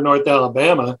before North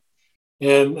Alabama,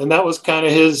 and that was kind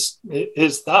of his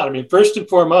thought. I mean, first and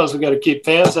foremost, we got to keep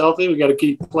fans healthy. We got to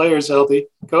keep players healthy,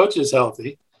 coaches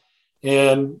healthy.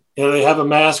 And they have a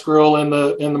mask rule in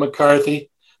the McCarthy.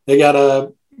 They got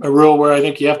a rule where I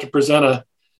think you have to present a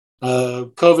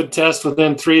COVID test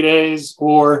within 3 days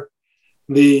or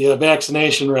the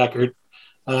vaccination record.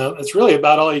 It's really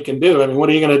about all you can do. I mean, what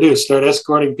are you going to do? Start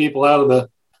escorting people out of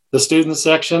the student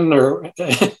section? Or,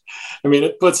 I mean,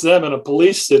 it puts them in a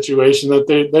police situation that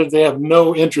they have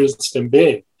no interest in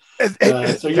being.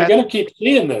 So you're going to keep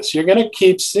seeing this. You're going to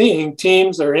keep seeing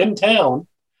teams that are in town.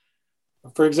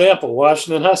 For example,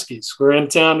 Washington Huskies were in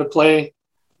town to play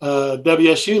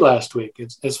WSU last week.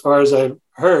 As far as I've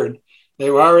heard, they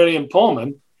were already in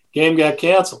Pullman. Game got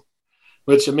canceled,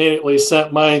 which immediately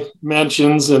sent my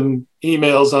mentions and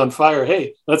emails on fire.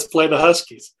 Hey, let's play the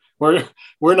Huskies. We're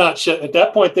not shut. At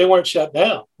that point, they weren't shut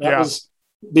down. That was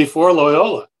before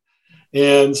Loyola.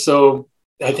 And so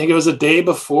I think it was a day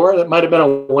before. That might have been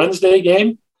a Wednesday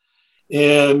game.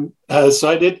 And so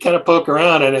I did kind of poke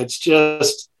around, and it's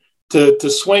just to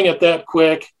swing it that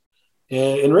quick.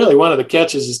 And really one of the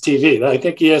catches is TV. I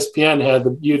think ESPN had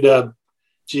the UW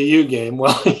GU game.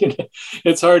 Well,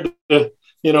 it's hard to,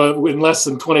 in less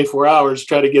than 24 hours,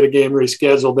 try to get a game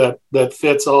rescheduled that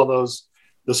fits all those,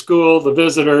 the school, the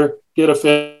visitor, get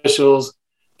officials,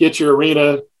 get your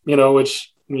arena,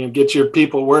 get your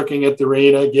people working at the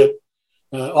arena, get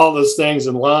all those things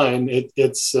in line.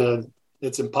 It's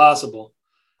impossible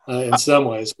in some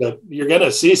ways, but you're going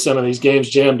to see some of these games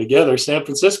jammed together. San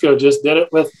Francisco just did it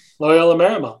with Loyola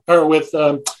Marymount, or with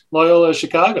Loyola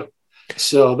Chicago.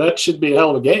 So that should be a hell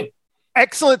of a game.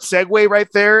 Excellent segue right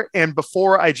there. And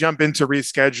before I jump into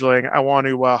rescheduling, I want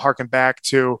to harken back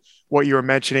to what you were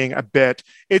mentioning a bit.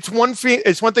 It's one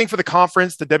thing for the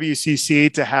conference, the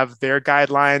WCC, to have their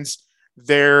guidelines,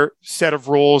 their set of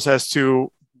rules as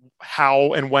to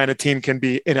how and when a team can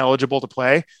be ineligible to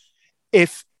play.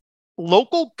 If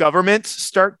local governments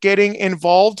start getting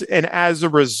involved, and as a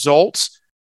result,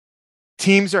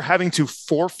 teams are having to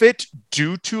forfeit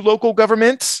due to local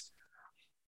governments,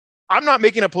 I'm not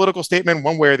making a political statement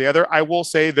one way or the other. I will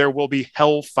say there will be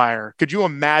hellfire. Could you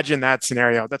imagine that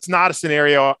scenario? That's not a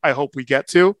scenario I hope we get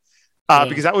to,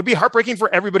 because that would be heartbreaking for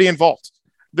everybody involved.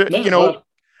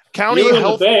 County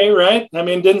health, the Bay, right? I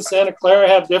mean, didn't Santa Clara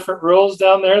have different rules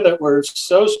down there that were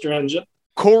so stringent?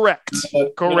 Correct.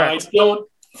 Correct. I don't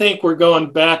think we're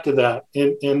going back to that.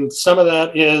 And some of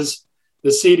that is the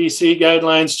CDC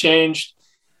guidelines changed.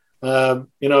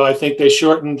 I think they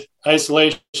shortened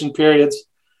isolation periods.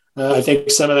 I think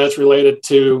some of that's related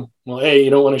to, well, A, you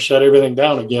don't want to shut everything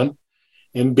down again.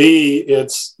 And B,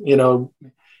 it's, you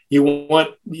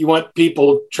want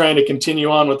people trying to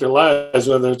continue on with their lives,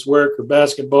 whether it's work or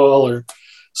basketball or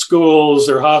schools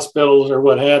or hospitals or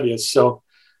what have you. So,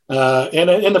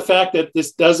 and the fact that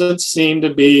this doesn't seem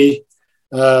to be,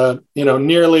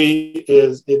 nearly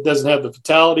it doesn't have the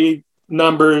fatality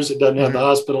numbers. It doesn't have the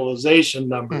hospitalization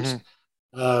numbers.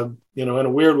 In a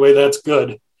weird way, that's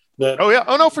good.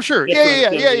 Oh no, for sure.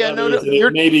 Yeah. No,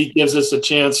 it maybe gives us a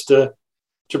chance to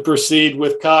to proceed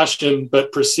with caution,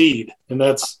 but proceed. And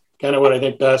that's kind of what I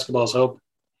think basketball's hoping.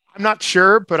 I'm not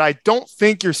sure, but I don't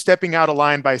think you're stepping out of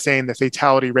line by saying the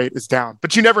fatality rate is down.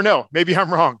 But you never know. Maybe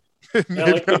I'm wrong.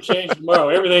 It could change tomorrow.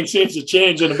 Everything seems to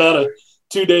change in about a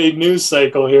 2-day news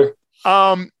cycle here.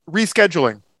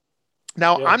 Rescheduling.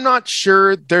 Now, yeah. I'm not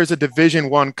sure there's a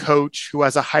Division I coach who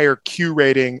has a higher Q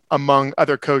rating among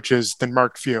other coaches than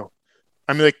Mark Few.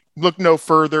 I mean, look no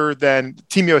further than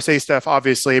Team USA stuff,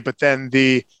 obviously, but then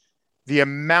the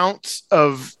amount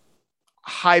of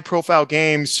high-profile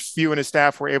games Few and his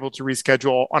staff were able to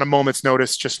reschedule on a moment's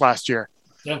notice just last year.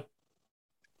 Yeah.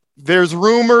 There's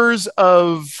rumors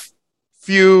of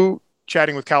Few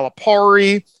chatting with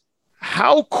Calipari.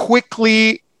 How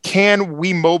quickly can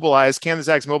the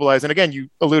Zags mobilize? And again, you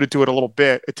alluded to it a little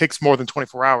bit. It takes more than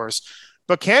 24 hours.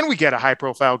 But can we get a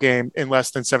high-profile game in less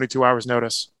than 72 hours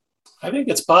notice? I think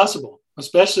it's possible,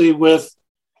 especially with,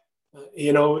 I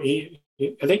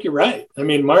think you're right. I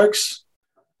mean,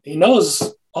 he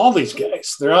knows all these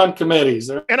guys. They're on committees.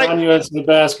 They're on USA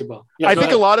basketball. Yeah, I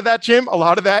think a lot of that, Jim,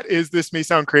 this may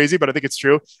sound crazy, but I think it's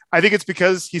true. I think it's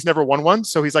because he's never won one.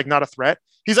 So he's like not a threat.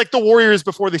 He's like the Warriors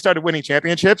before they started winning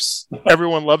championships.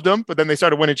 Everyone loved them, but then they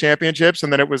started winning championships.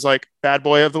 And then it was like bad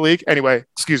boy of the league. Anyway,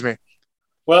 excuse me.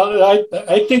 Well,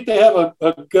 I think they have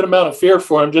a good amount of fear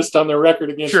for him just on their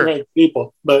record against ranked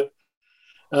people. But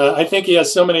I think he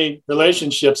has so many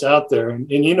relationships out there.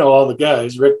 And all the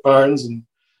guys, Rick Barnes and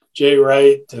Jay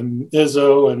Wright and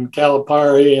Izzo and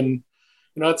Calipari. And,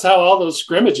 it's how all those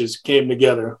scrimmages came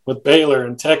together with Baylor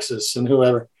and Texas and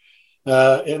whoever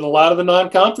in a lot of the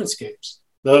non-conference games.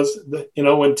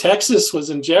 When Texas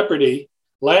was in jeopardy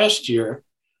last year,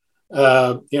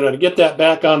 to get that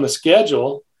back on the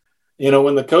schedule,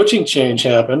 when the coaching change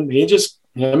happened,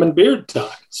 him and Beard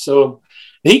talk. So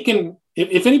he can,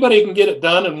 if anybody can get it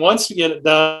done and wants to get it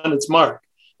done, it's Mark.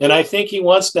 And I think he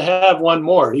wants to have one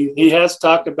more. He has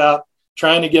talked about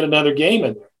trying to get another game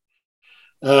in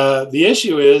there. The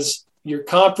issue is your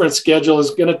conference schedule is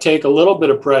going to take a little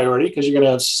bit of priority because you're going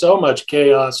to have so much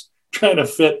chaos trying to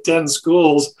fit 10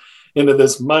 schools into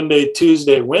this Monday,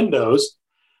 Tuesday windows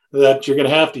that you're going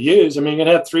to have to use. I mean, you're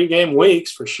going to have 3-game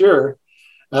weeks for sure.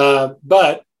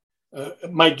 But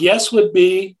my guess would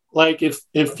be like if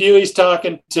Fewey's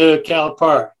talking to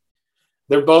Calipari,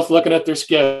 they're both looking at their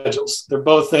schedules. They're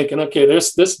both thinking, okay,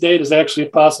 this date is actually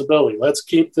a possibility. Let's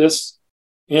keep this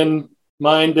in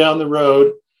mind down the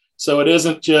road so it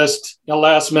isn't just a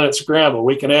last-minute scramble.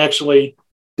 We can actually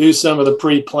do some of the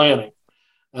pre-planning.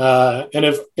 And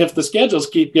if the schedules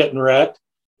keep getting wrecked,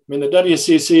 I mean, the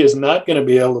WCC is not going to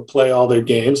be able to play all their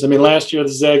games. I mean, last year the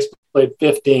Zags played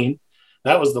 15.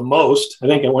 That was the most. I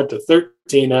think it went to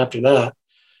 13 after that.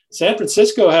 San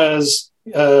Francisco has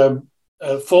a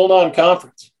full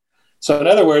non-conference. So in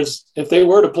other words, if they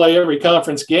were to play every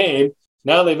conference game,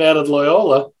 now they've added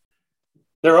Loyola,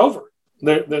 they're over.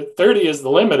 The 30 is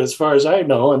the limit as far as I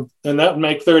know, and that would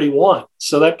make 31.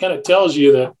 So that kind of tells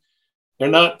you that they're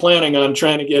not planning on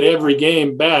trying to get every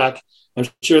game back. I'm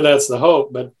sure that's the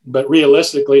hope, but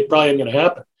realistically, it probably ain't going to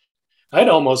happen. I'd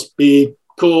almost be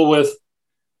cool with,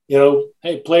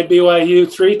 hey, play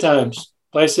BYU 3 times,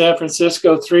 play San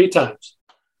Francisco 3 times,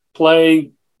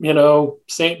 play,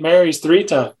 St. Mary's 3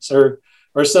 times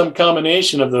or some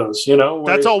combination of those,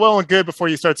 That's all well and good before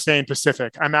you start saying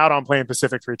Pacific. I'm out on playing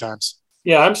Pacific 3 times.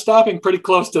 Yeah, I'm stopping pretty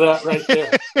close to that right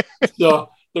there.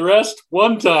 So the rest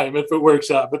 1 time if it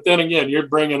works out. But then again, you're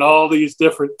bringing all these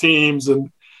different teams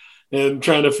and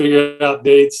trying to figure out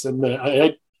dates. And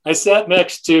I sat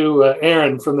next to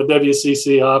Aaron from the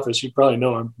WCC office. You probably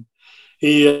know him.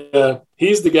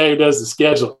 He's the guy who does the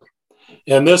schedule.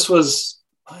 And this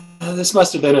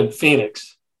must have been in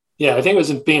Phoenix. Yeah, I think it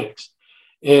was in Phoenix.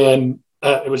 And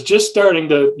it was just starting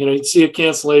to, you'd see a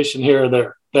cancellation here or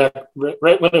there,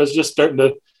 right when it was just starting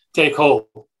to take hold.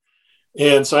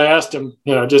 And so I asked him,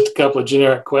 just a couple of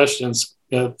generic questions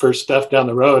for stuff down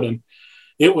the road. And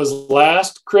it was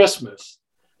last Christmas.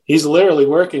 He's literally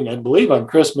working, I believe, on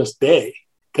Christmas Day,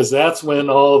 because that's when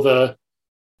all the,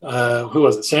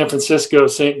 San Francisco,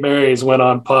 St. Mary's went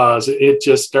on pause. It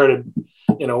just started,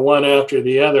 one after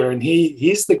the other. And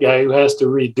he's the guy who has to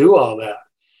redo all that.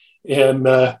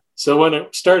 And so when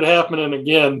it started happening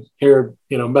again here,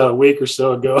 about a week or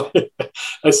so ago,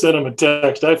 I sent him a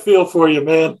text. I feel for you,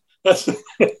 man. It's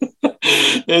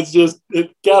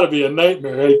got to be a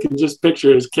nightmare. I can just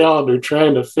picture his calendar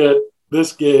trying to fit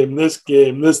this game, this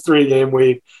 3-game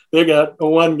week. They got a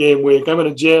 1-game week. I'm going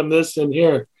to jam this in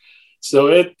here. So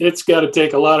it's got to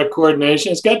take a lot of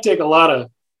coordination. It's got to take a lot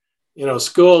of,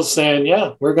 schools saying,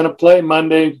 yeah, we're going to play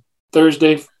Monday,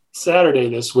 Thursday, Saturday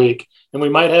this week, and we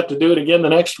might have to do it again the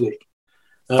next week.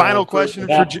 Final question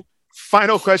for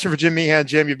Jim Meehan.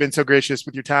 Jim, you've been so gracious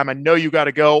with your time. I know you got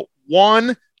to go.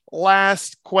 One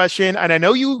last question, and I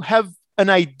know you have an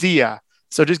idea,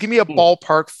 so just give me a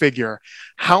ballpark figure.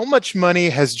 How much money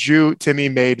has Drew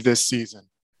Timme made this season?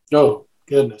 Oh,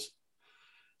 goodness.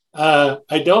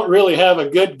 I don't really have a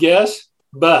good guess,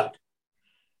 but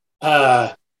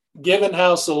given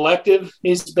how selective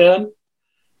he's been,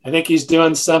 I think he's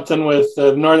doing something with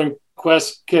Northern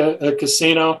Quest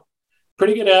Casino.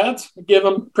 Pretty good ads. Give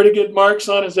him pretty good marks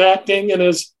on his acting and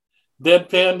his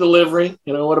deadpan delivery.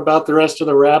 What about the rest of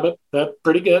the rabbit? That's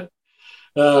pretty good.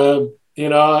 I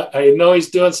know he's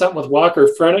doing something with Walker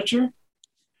Furniture.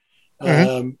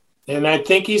 And I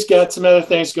think he's got some other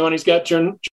things going. He's got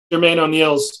Jermaine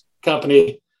O'Neal's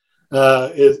company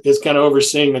is kind of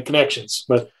overseeing the connections,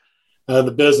 but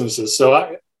the businesses.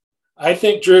 So I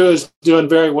think Drew is doing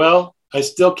very well. I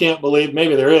still can't believe,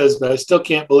 maybe there is, but I still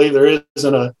can't believe there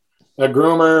isn't a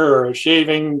groomer or a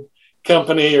shaving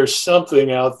company or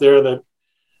something out there that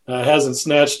hasn't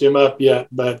snatched him up yet.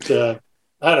 But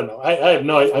I don't know. I have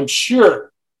no idea. I'm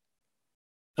sure.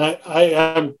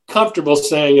 I'm comfortable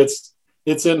saying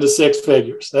it's into six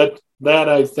figures. That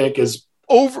I think is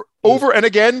over. And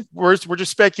again, we're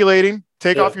just speculating.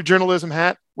 Take off your journalism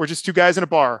hat. We're just two guys in a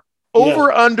bar.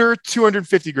 Under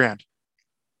 $250,000.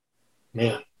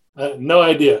 Man, no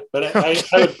idea. But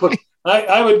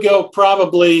I would go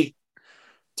probably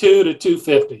 2 to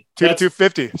 250. 2 to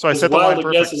 250. So I said the line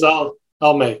perfect. Guesses I'll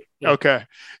make. Yeah. Okay.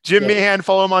 Jim Meehan,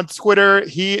 follow him on Twitter.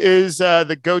 He is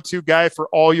the go-to guy for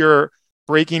all your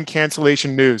breaking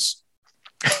cancellation news.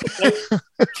 Thank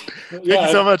you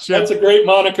so much, Jim. That's a great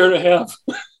moniker to have.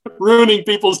 Ruining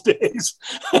people's days.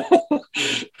 From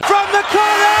the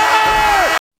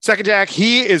corner! Second Jack,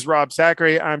 he is Rob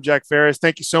Zachary. I'm Jack Ferris.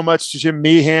 Thank you so much to Jim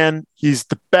Meehan. He's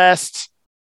the best.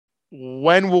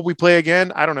 When will we play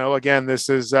again? I don't know. Again, this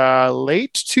is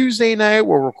late Tuesday night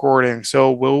we're recording.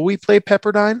 So will we play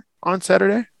Pepperdine on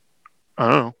Saturday? I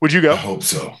don't know. Would you go? I hope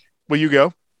so. Will you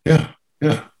go? Yeah.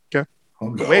 Okay.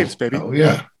 I'll go. Waves, baby. Oh,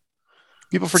 yeah.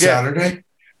 People forget. Saturday?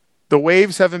 The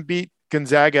Waves haven't beat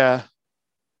Gonzaga.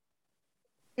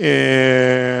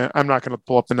 I'm not going to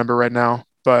pull up the number right now,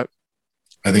 but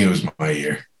I think it was my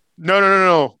year.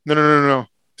 No.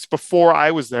 It's before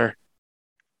I was there.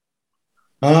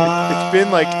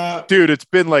 It's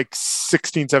been like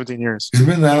 16, 17 years. It's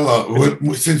been that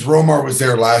long. Since Romar was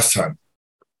there last time.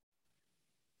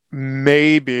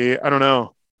 Maybe. I don't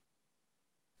know.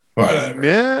 Whatever.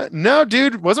 Yeah. No,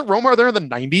 dude. Wasn't Romar there in the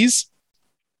 90s?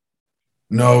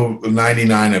 No,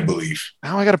 99, I believe.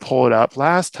 Now I got to pull it up.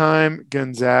 Last time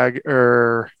Gonzaga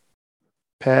or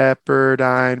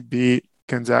Pepperdine beat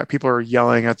Gonzaga. People are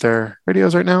yelling at their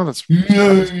radios right now. That's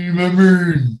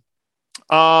remember.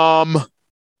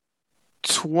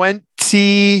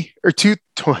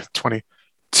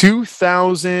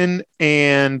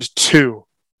 2002.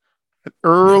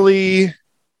 Early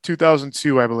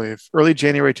 2002, I believe. Early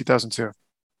January 2002.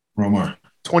 Romar.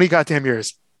 20 goddamn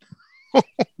years.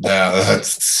 Yeah,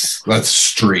 that's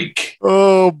streak.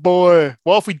 Oh boy.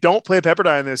 Well, if we don't play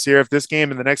Pepperdine this year, if this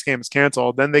game and the next game is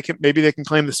canceled, then they can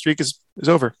claim the streak is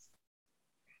over.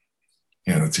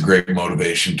 Yeah, that's a great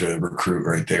motivation to recruit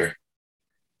right there.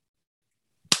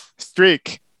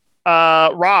 Streak.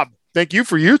 Rob, thank you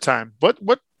for your time.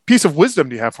 What piece of wisdom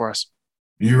do you have for us?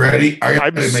 You ready? I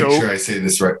gotta make sure I say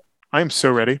this right. I am so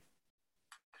ready.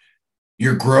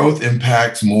 Your growth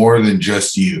impacts more than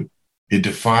just you. It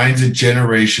defines a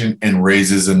generation and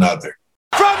raises another.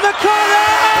 From the corner!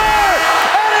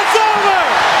 And it's over!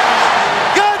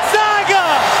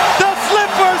 Gonzaga! The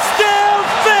slipper still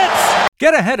fits!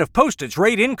 Get ahead of postage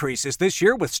rate increases this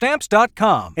year with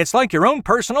Stamps.com. It's like your own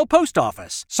personal post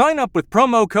office. Sign up with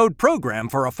promo code PROGRAM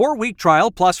for a 4-week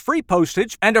trial plus free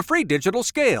postage and a free digital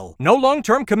scale. No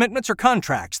long-term commitments or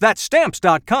contracts. That's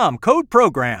Stamps.com, code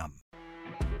PROGRAM.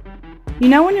 You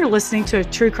know when you're listening to a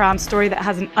true crime story that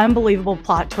has an unbelievable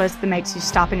plot twist that makes you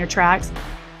stop in your tracks?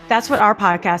 That's what our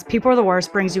podcast, People Are the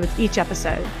Worst, brings you with each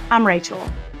episode. I'm Rachel.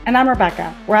 And I'm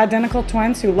Rebecca. We're identical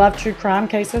twins who love true crime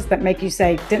cases that make you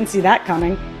say, didn't see that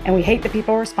coming, and we hate the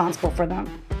people responsible for them.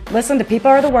 Listen to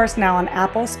People Are the Worst now on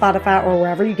Apple, Spotify, or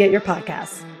wherever you get your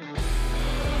podcasts.